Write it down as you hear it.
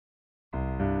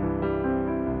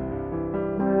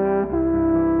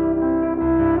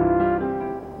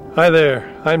Hi there,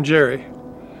 I'm Jerry.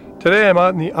 Today I'm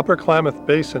out in the Upper Klamath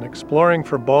Basin exploring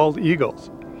for bald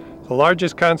eagles. The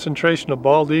largest concentration of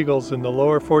bald eagles in the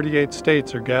lower 48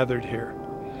 states are gathered here.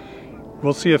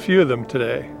 We'll see a few of them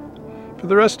today. For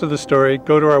the rest of the story,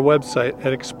 go to our website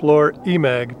at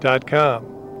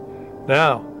exploreemag.com.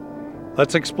 Now,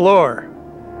 let's explore!